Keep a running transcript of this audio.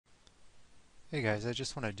Hey guys, I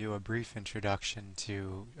just want to do a brief introduction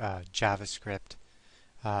to JavaScript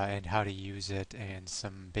and how to use it and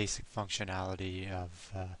some basic functionality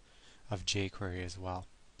of jQuery as well.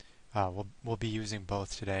 We'll be using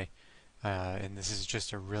both today, and this is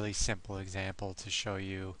just a really simple example to show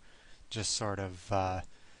you just sort of the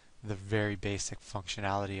very basic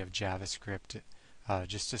functionality of JavaScript,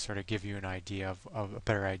 just to sort of give you an idea of a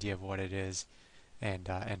better idea of what it is and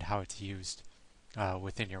how it's used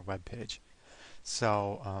within your web page.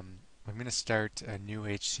 So I'm going to start a new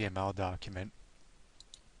HTML document,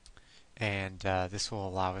 and this will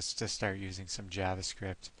allow us to start using some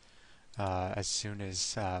JavaScript as soon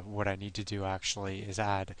as what I need to do actually is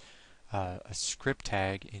add a script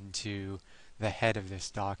tag into the head of this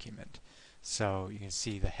document. So you can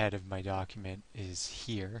see the head of my document is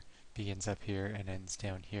here, begins up here and ends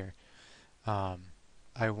down here. Um,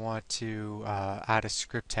 I want to add a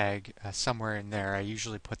script tag somewhere in there. I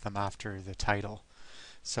usually put them after the title.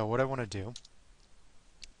 So what I want to do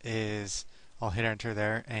is I'll hit enter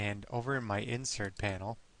there, and over in my insert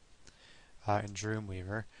panel in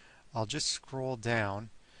Dreamweaver, I'll just scroll down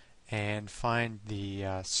and find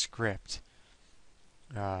the script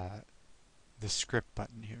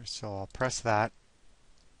button here. So I'll press that,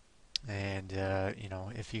 and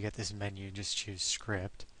if you get this menu, just choose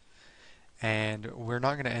script. And we're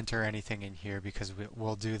not going to enter anything in here because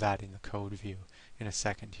we'll do that in the code view in a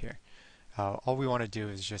second here. All we want to do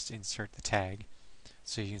is just insert the tag.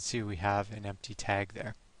 So you can see we have an empty tag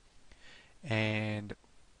there. And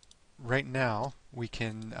right now we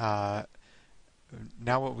can now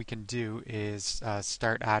what we can do is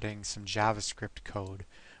start adding some JavaScript code,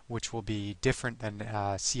 which will be different than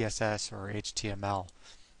CSS or HTML.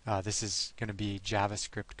 This is going to be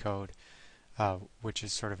JavaScript code, which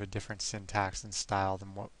is sort of a different syntax and style than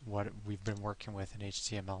what we've been working with in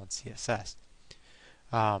HTML and CSS.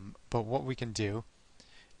 But what we can do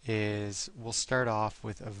is we'll start off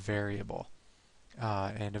with a variable.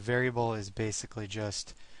 And a variable is basically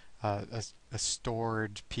just a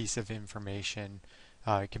stored piece of information.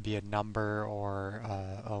 It could be a number or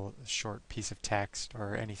a short piece of text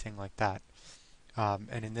or anything like that.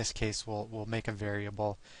 And in this case, we'll make a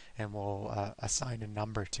variable and we'll assign a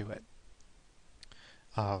number to it,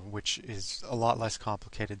 which is a lot less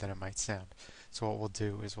complicated than it might sound. So what we'll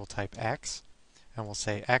do is we'll type x, and we'll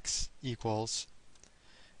say x equals,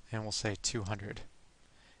 and we'll say 200.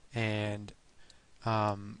 And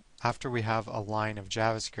after we have a line of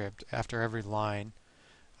JavaScript, after every line,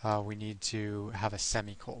 we need to have a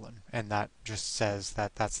semicolon, and that just says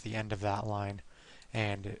that that's the end of that line,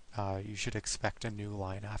 and you should expect a new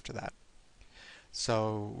line after that.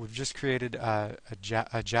 So we've just created a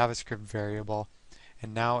JavaScript variable,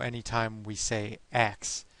 and now anytime we say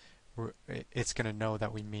x, it's going to know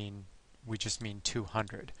that we just mean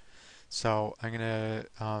 200. So I'm going to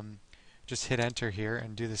just hit enter here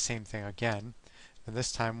and do the same thing again. And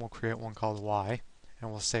this time we'll create one called y, and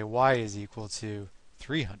we'll say y is equal to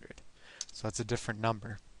 300. So that's a different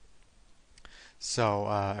number. So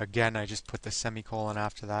again, I just put the semicolon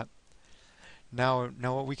after that. Now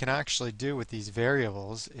what we can actually do with these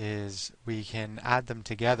variables is we can add them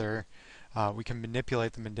together. We can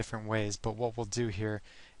manipulate them in different ways, but what we'll do here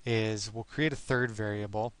is we'll create a third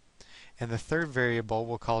variable, and the third variable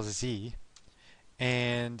we'll call z.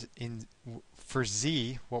 And for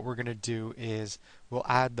z, what we're going to do is we'll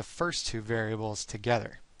add the first two variables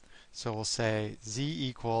together. So we'll say z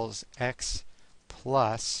equals x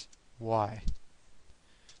plus y.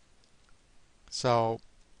 So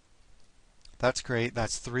that's great.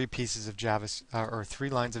 That's three lines of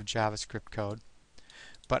JavaScript code.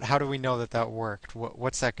 But how do we know that that worked?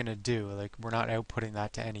 What's that going to do? Like, we're not outputting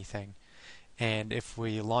that to anything. And if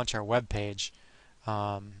we launch our web page,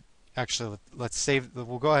 actually, let's save.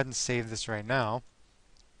 We'll go ahead and save this right now.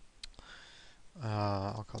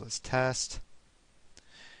 I'll call this test.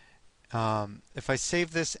 If I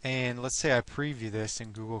save this and let's say I preview this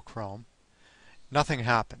in Google Chrome, nothing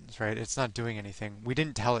happens, right? It's not doing anything. We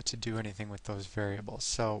didn't tell it to do anything with those variables.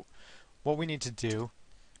 So what we need to do,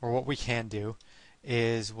 or what we can do,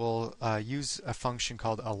 is we'll use a function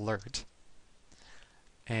called alert.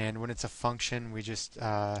 And when it's a function, we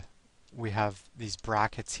have these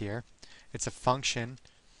brackets here. It's a function,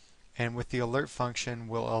 and with the alert function,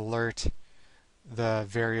 we'll alert the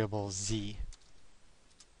variable z.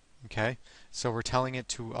 Okay, so we're telling it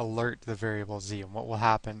to alert the variable z, and what will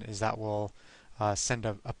happen is that we'll send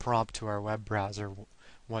a prompt to our web browser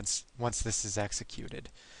once this is executed.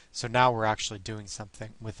 So now we're actually doing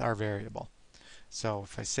something with our variable. So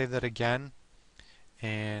if I save that again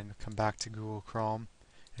and come back to Google Chrome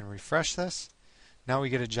and refresh this, now we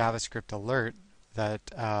get a JavaScript alert that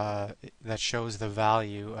shows the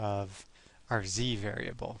value of our z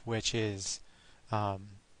variable, which is um,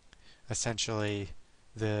 essentially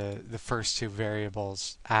the first two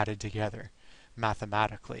variables added together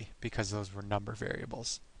mathematically because those were number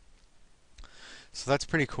variables. So that's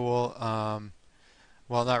pretty cool.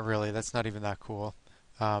 Well, not really. That's not even that cool.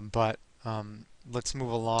 But let's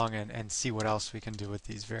move along and see what else we can do with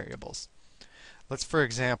these variables. Let's, for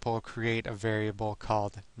example, create a variable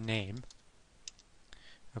called name.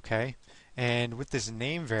 Okay, and with this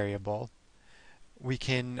name variable, we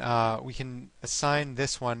can assign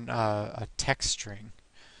this one a text string,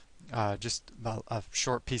 just a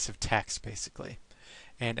short piece of text, basically.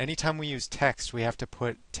 And anytime we use text, we have to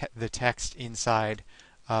put the text inside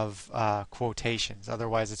of quotations.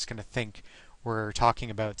 Otherwise, it's going to think we're talking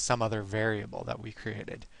about some other variable that we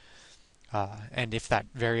created. And if that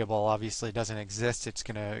variable obviously doesn't exist, it's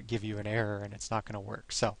going to give you an error and it's not going to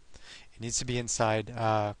work. So it needs to be inside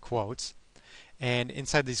quotes. And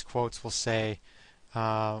inside these quotes, we'll say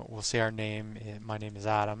our name. My name is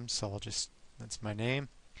Adam, so that's my name.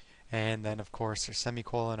 And then, of course, there's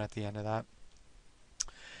semicolon at the end of that.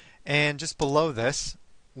 And just below this,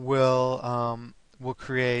 we'll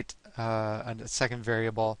create a second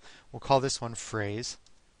variable. We'll call this one phrase.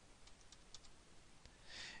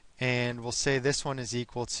 And we'll say this one is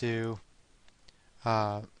equal to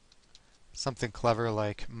something clever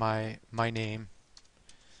like my name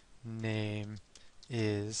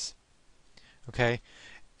is, okay.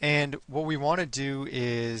 And what we want to do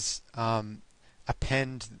is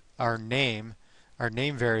append our name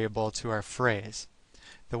variable to our phrase.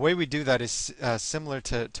 The way we do that is similar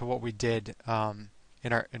to what we did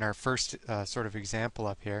in our first sort of example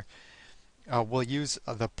up here. We'll use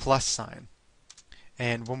the plus sign.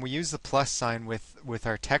 And when we use the plus sign with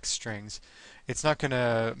our text strings, it's not going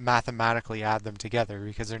to mathematically add them together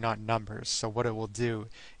because they're not numbers. So what it will do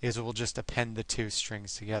is it will just append the two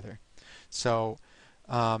strings together. So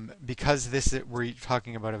because we're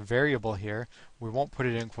talking about a variable here, we won't put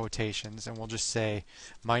it in quotations, and we'll just say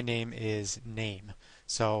my name is name.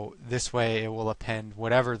 So this way it will append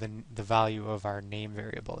whatever the value of our name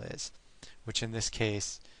variable is, which in this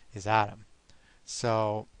case is Adam.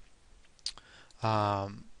 So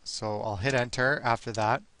I'll hit enter after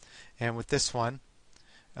that, and with this one,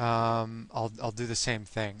 I'll do the same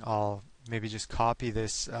thing. I'll maybe just copy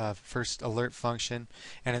this first alert function,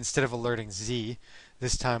 and instead of alerting Z,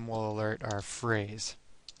 this time we'll alert our phrase.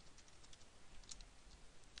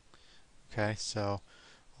 Okay, so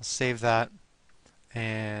I'll save that,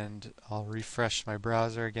 and I'll refresh my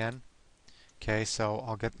browser again. Okay, so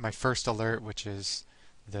I'll get my first alert, which is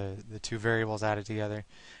the two variables added together,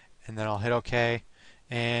 and then I'll hit OK,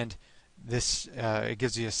 and this it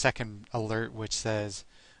gives you a second alert which says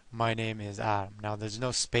my name is Adam. Now there's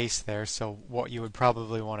no space there, so what you would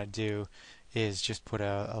probably want to do is just put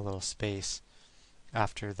a little space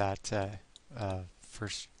after that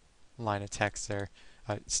first line of text there.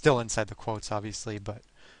 Still inside the quotes, obviously, but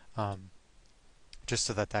just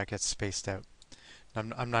so that gets spaced out.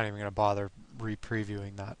 I'm not even going to bother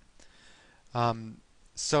re-previewing that.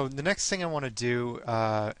 So the next thing I want to do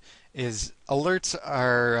is alerts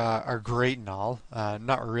are great and all.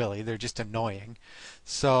 Not really, they're just annoying.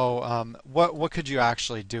 So what could you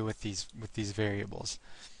actually do with these variables?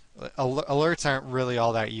 Alerts aren't really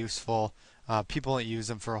all that useful. People don't use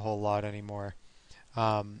them for a whole lot anymore.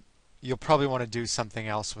 You'll probably want to do something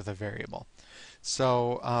else with a variable.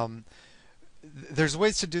 So there's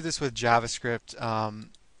ways to do this with JavaScript,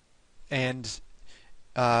 and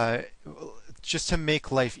just to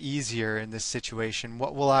make life easier in this situation,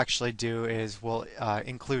 what we'll actually do is we'll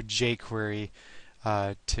include jQuery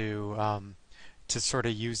to sort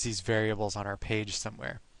of use these variables on our page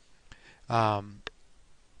somewhere, and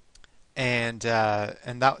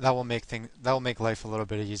that will make life a little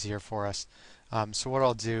bit easier for us. So what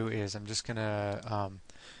I'll do is I'm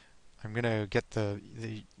gonna get the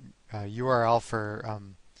URL for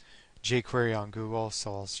jQuery on Google.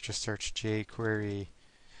 So I'll just search jQuery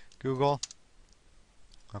Google.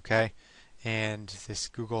 Okay, and this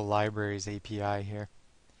Google Libraries API here.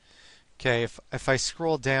 Okay, if I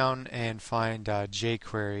scroll down and find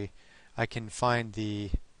jQuery, I can find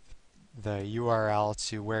the URL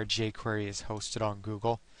to where jQuery is hosted on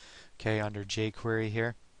Google. Okay, under jQuery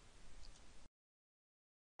here,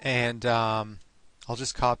 and I'll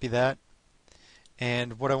just copy that.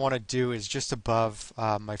 And what I want to do is just above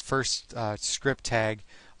my first script tag,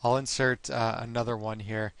 I'll insert another one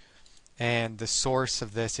here. And the source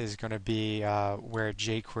of this is going to be where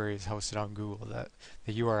jQuery is hosted on Google, the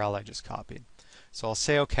URL I just copied. So I'll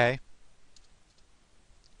say OK.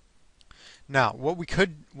 Now, what we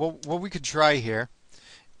could try here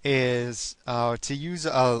is to use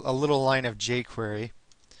a little line of jQuery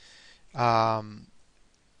um,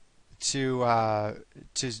 to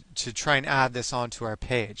try and add this onto our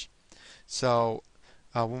page. So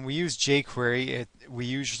when we use jQuery, it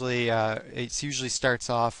usually starts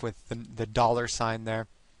off with the dollar sign there,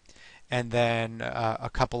 and then a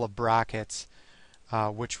couple of brackets,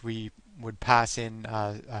 which we would pass in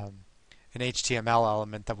an HTML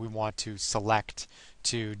element that we want to select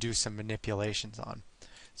to do some manipulations on.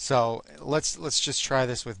 So let's just try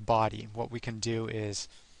this with body. What we can do is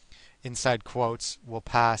inside quotes we'll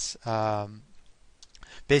pass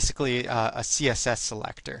basically a CSS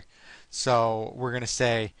selector. So we're going to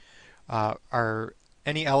say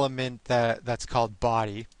any element that's called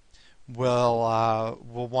body we'll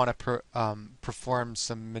want to perform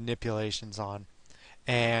some manipulations on.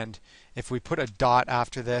 And if we put a dot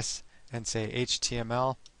after this and say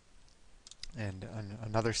HTML and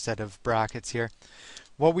another set of brackets here,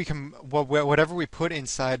 whatever we put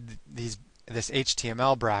inside this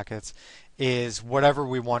HTML brackets is whatever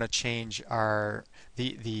we want to change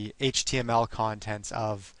the HTML contents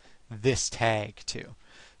of this tag to.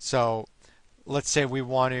 So let's say we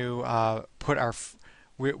want to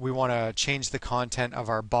we want to change the content of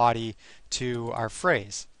our body to our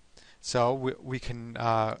phrase. So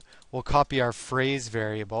we'll copy our phrase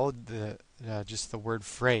variable, just the word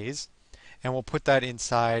phrase, and we'll put that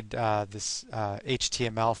inside this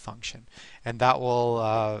HTML function, and that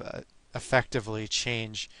will effectively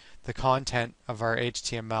change the content of our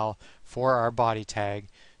HTML for our body tag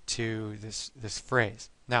to this phrase.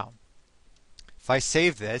 Now, if I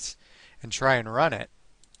save this and try and run it,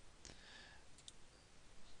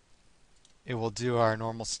 it will do our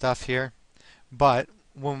normal stuff here, but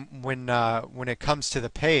when it comes to the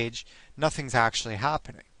page, nothing's actually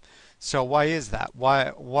happening. So why is that?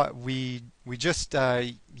 What we just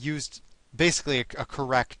used basically a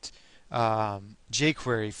correct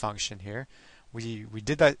jQuery function here. We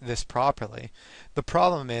did this properly. The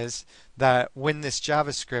problem is that when this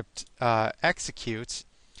JavaScript executes,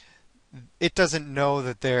 it doesn't know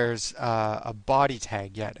that there's a body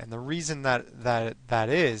tag yet, and the reason that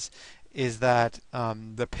is that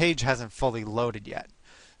the page hasn't fully loaded yet.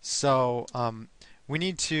 So we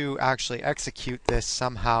need to actually execute this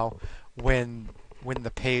somehow when the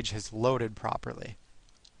page has loaded properly.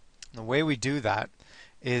 The way we do that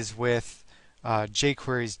is with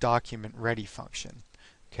jQuery's document ready function.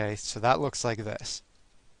 Okay, so that looks like this.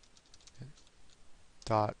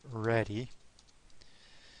 Dot ready,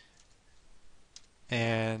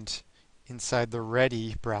 and inside the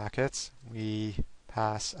ready brackets we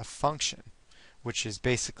pass a function, which is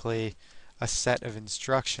basically a set of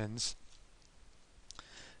instructions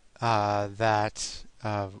that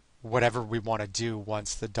whatever we want to do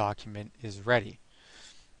once the document is ready.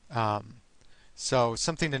 So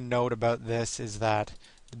something to note about this is that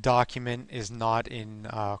the document is not in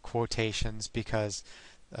quotations because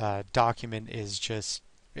document is just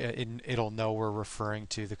it'll know we're referring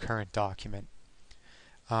to the current document.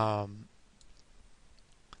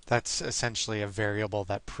 That's essentially a variable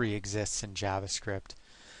that pre-exists in JavaScript.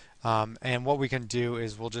 And what we can do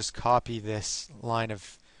is we'll just copy this line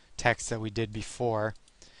of text that we did before,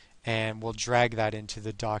 and we'll drag that into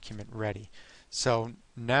the document ready. So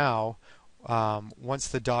now, once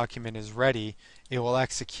the document is ready, it will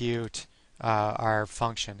execute our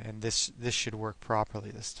function, and this should work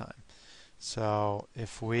properly this time. So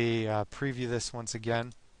if we preview this once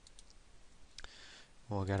again,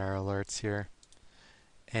 we'll get our alerts here.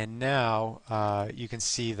 And now you can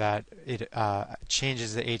see that it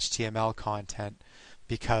changes the HTML content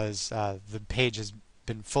because the page has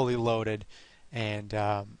been fully loaded, and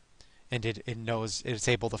it knows it's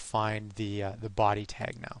able to find the body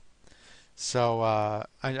tag now. So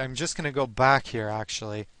I'm just going to go back here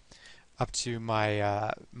actually up to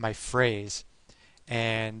my my phrase,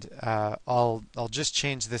 and I'll just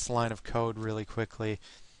change this line of code really quickly.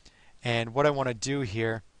 And what I want to do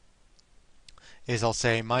here is I'll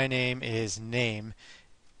say my name is name,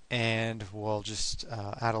 and we'll just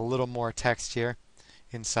add a little more text here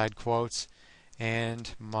inside quotes,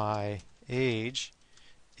 and my age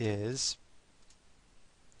is,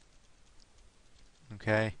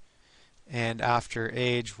 okay, and after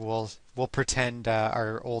age we'll pretend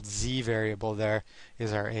our old z variable there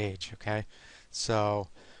is our age. Okay, so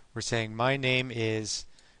we're saying my name is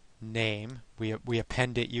name, we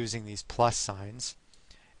append it using these plus signs,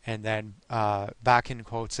 and then back in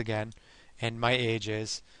quotes again, and my age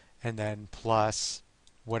is, and then plus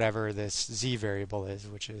whatever this z variable is,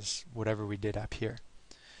 which is whatever we did up here.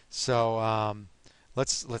 So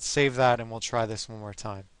let's save that, and we'll try this one more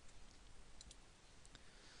time.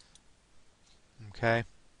 Okay,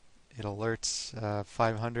 it alerts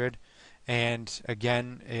 500, and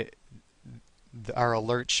again, our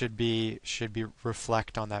alert should be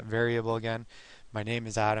reflect on that variable again. My name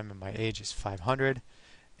is Adam and my age is 500.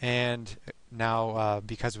 And now,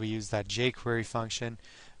 because we use that jQuery function,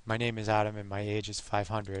 my name is Adam and my age is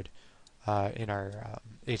 500 in our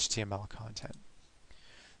HTML content.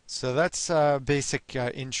 So that's a basic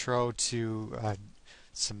intro to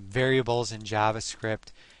some variables in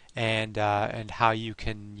JavaScript and how you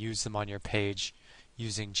can use them on your page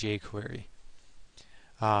using jQuery.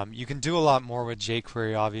 You can do a lot more with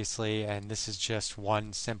jQuery, obviously, and this is just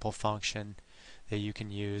one simple function that you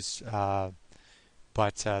can use.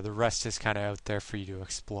 But the rest is kind of out there for you to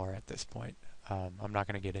explore at this point. I'm not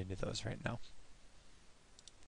going to get into those right now.